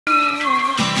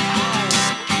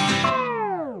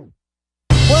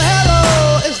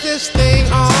this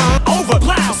thing on. Over,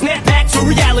 plow, snap back to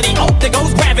reality. Oh, there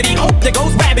goes gravity. Oh, there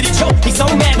goes gravity. Choke. He's so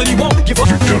mad, but he won't give up.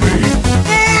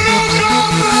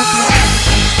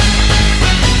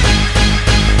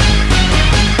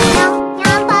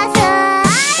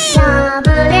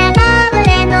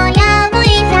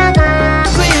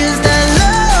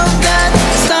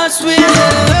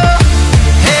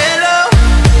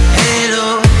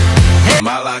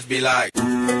 Be like,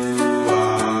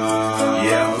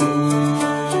 yeah,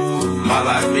 my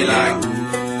life be like.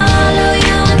 Follow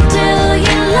you until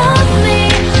you love me,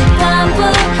 Papa,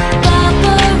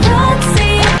 paparazzi.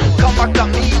 Come a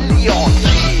chameleon,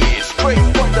 straight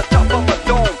from the top of a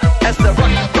dome. As the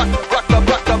rock.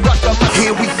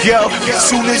 Here we go. As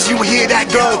soon as you hear that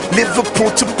go,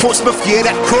 Liverpool to Portsmouth, yeah,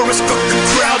 that chorus got the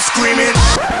crowd screaming.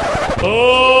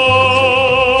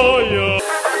 Oh yeah.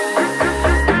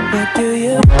 What do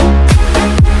you?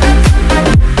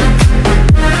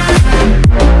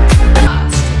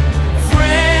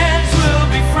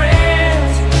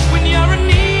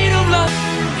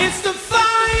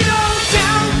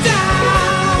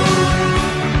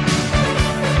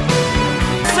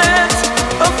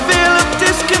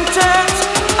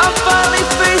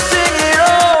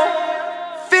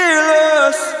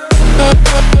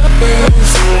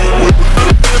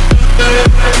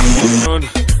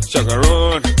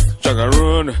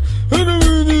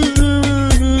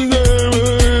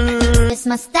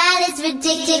 My style is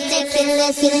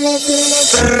ridiculous.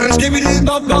 Give me this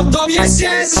bum bum bum, yes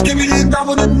yes. Give me this bum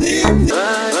bum bum.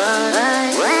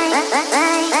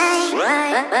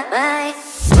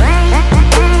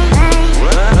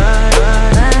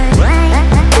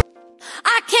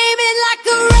 I came in like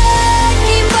a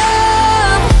wrecking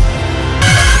ball.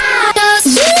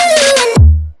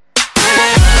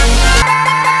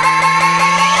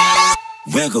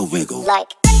 Wiggle wiggle. Like.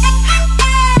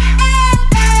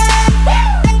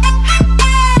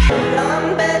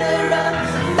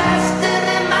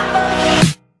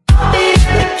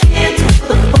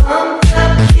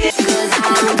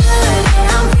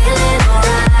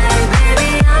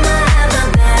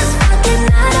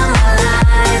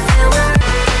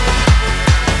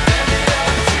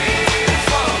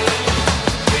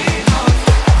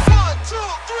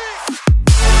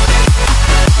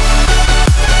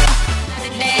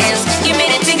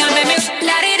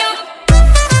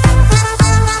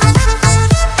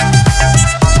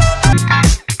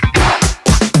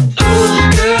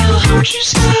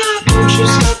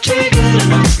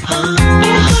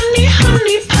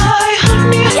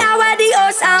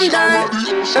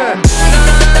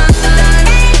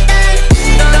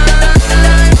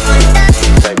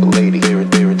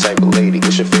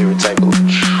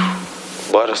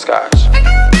 Butterscotch.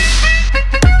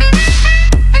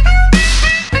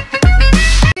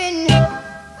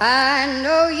 I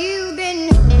know you've been.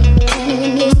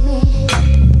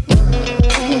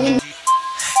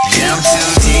 Yeah, I'm too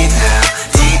deep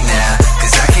now,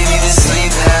 cause I can't even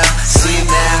sleep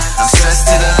now. I'm stressed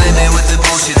to the limit with the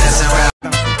bullshit that's around.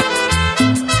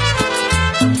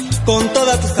 Con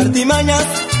todas tus artimañas,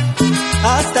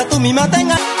 hasta tú misma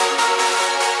tengas.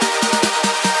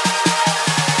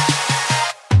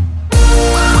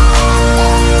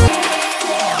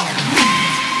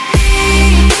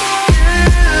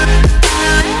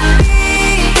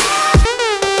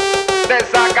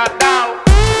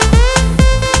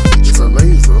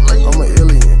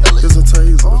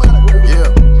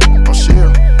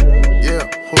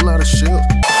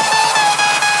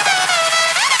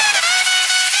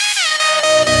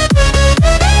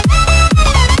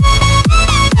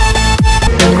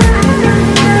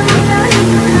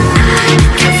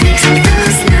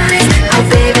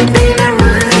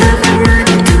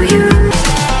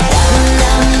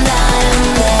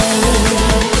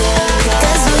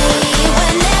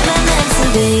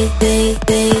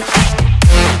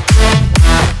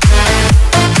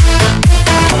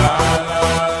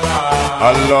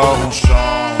 Alors on chante.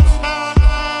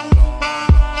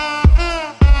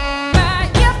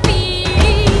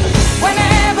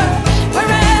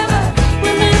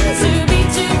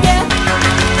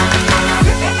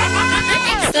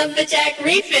 Jack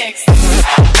Refix.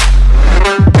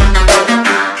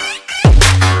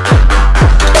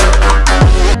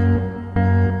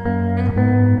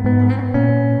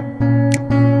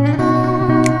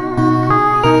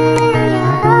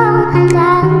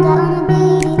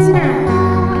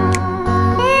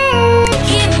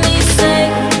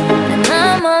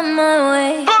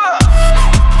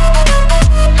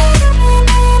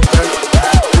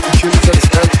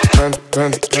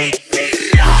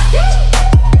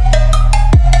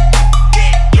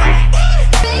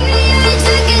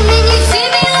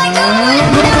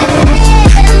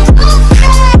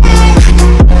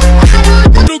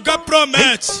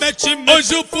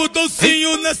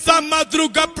 nessa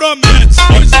madruga promete.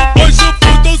 Hoje o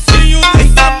Futbolzinho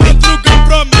nessa madruga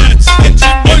promete.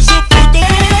 Hoje o Futbol.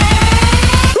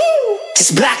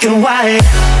 It's black and white.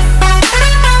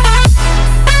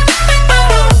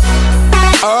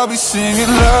 I'll be singing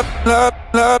la la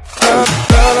la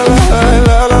la la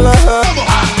la la la la.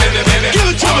 Give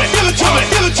it to me, give it to me,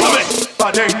 give it to me.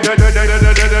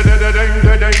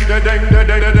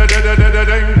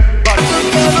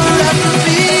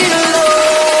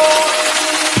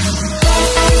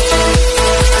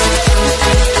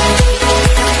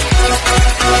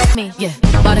 Me, yeah,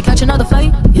 about to catch another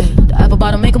fight. Yeah, the apple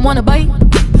bottom make him wanna bite.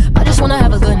 I just wanna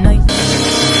have a good night.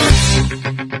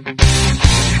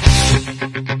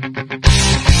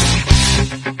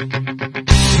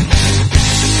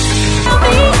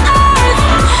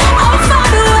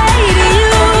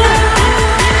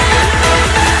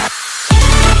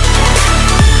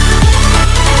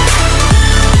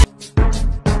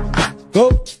 Go,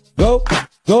 go,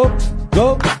 go,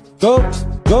 go, go,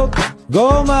 go,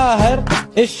 go ماهر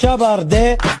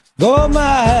الشبردة go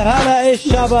ماهر هلا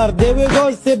الشبردة we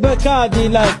go سبكادي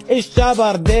like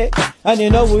الشبردة and you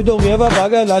know we don't give a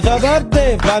fuck la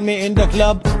شبردة find me in the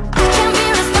club. Can't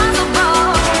be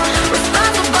responsible.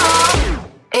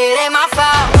 It ain't my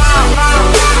fault.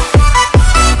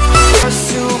 A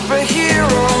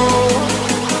superhero.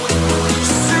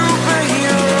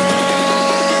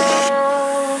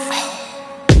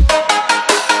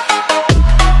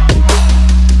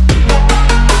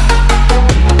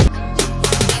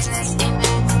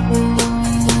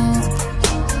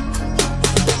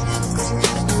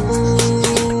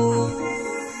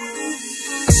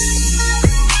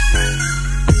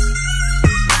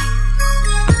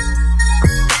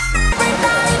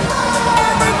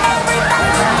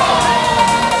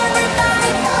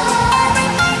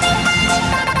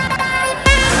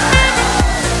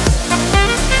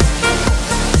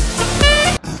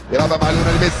 يلعبها مع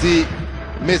ليونيل ميسي.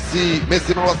 ميسي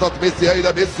من الوسط. ميسي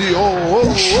هيدا ميسي.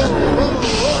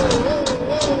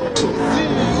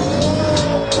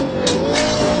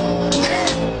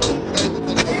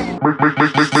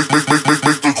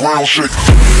 Make the ground shake.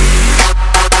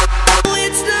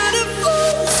 It's not a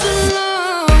false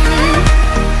alarm.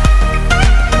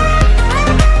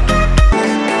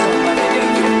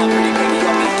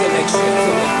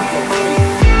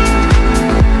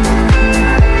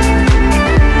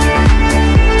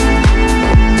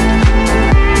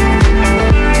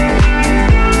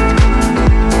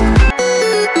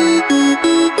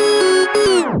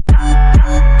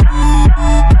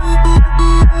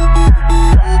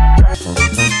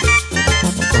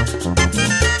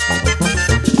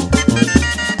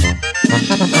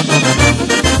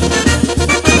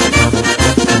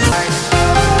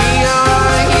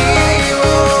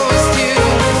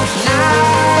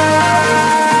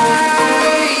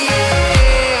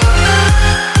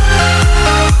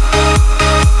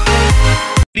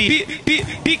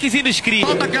 Piques inscritos.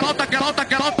 Volta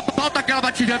aquela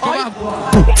batidinha que eu largo.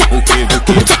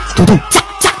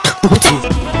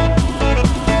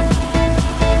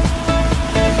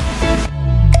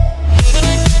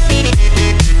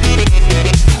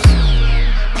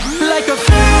 Like a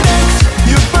phoenix,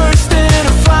 you burst in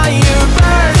a fire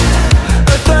burn.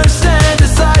 A thirst and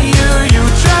desire, you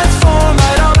transform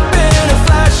right up in a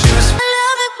flash. I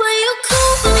love it when you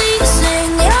cool, when you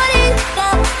sing your name.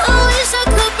 I wish I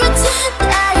could pretend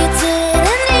that you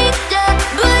didn't need that,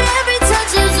 but every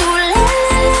touch is ooh la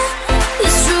la la,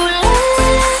 it's true la la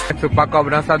la. Pra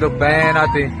cobrança do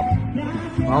pênalti.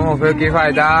 Vamos ver o que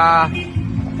vai dar.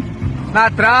 Na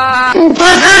trave.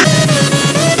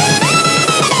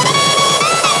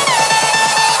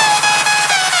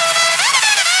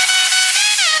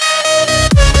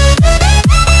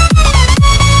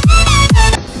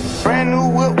 Brand new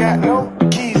whip, got no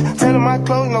keys. Tell them my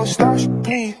clothes, no starch,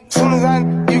 please. Soon as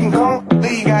you can come,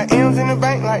 leave. Got M's in the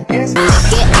bank like yes.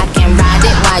 Lick it, I can ride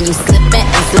it while you slipping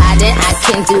and sliding. I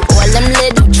can do all them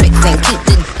little tricks and keep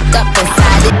the up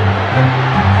inside it.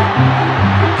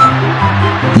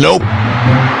 Nope.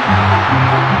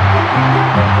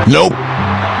 Nope.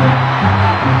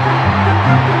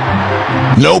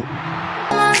 Nope.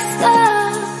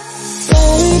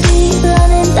 Baby,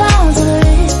 running down to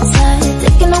the inside,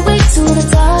 taking away to the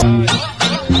top.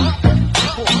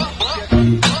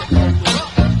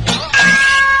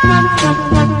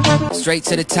 Straight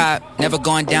to the top, never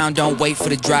going down, don't wait for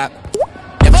the drop.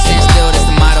 Never stand still, that's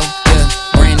the motto, yeah,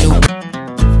 brand new.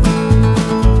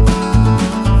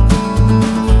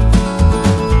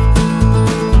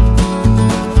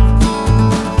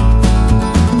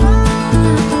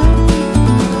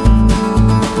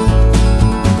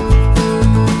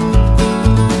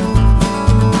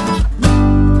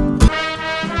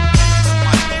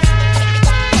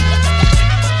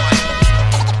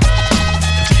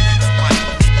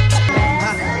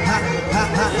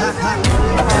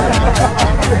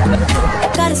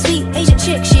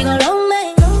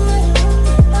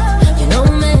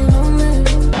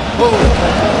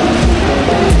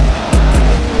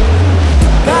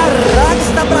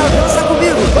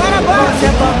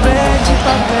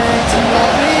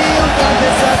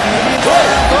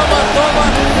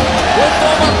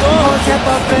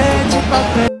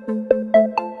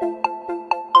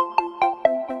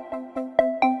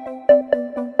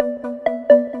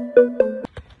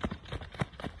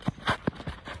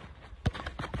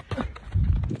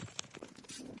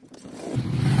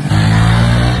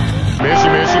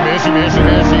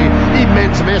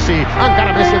 Messi,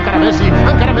 encara Messi, encara Messi,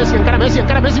 encara Messi, encara Messi,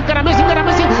 encara Messi, encara Messi, encara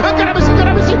Messi, encara Messi,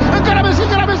 encara Messi, encara Messi,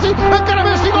 encara Messi, encara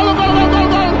Messi, gol, gol, gol, gol,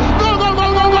 gol, gol, gol,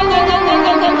 gol, gol,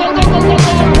 gol, gol,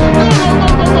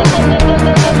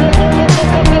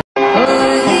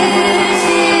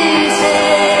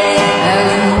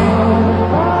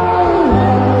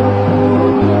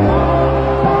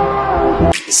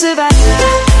 Survive.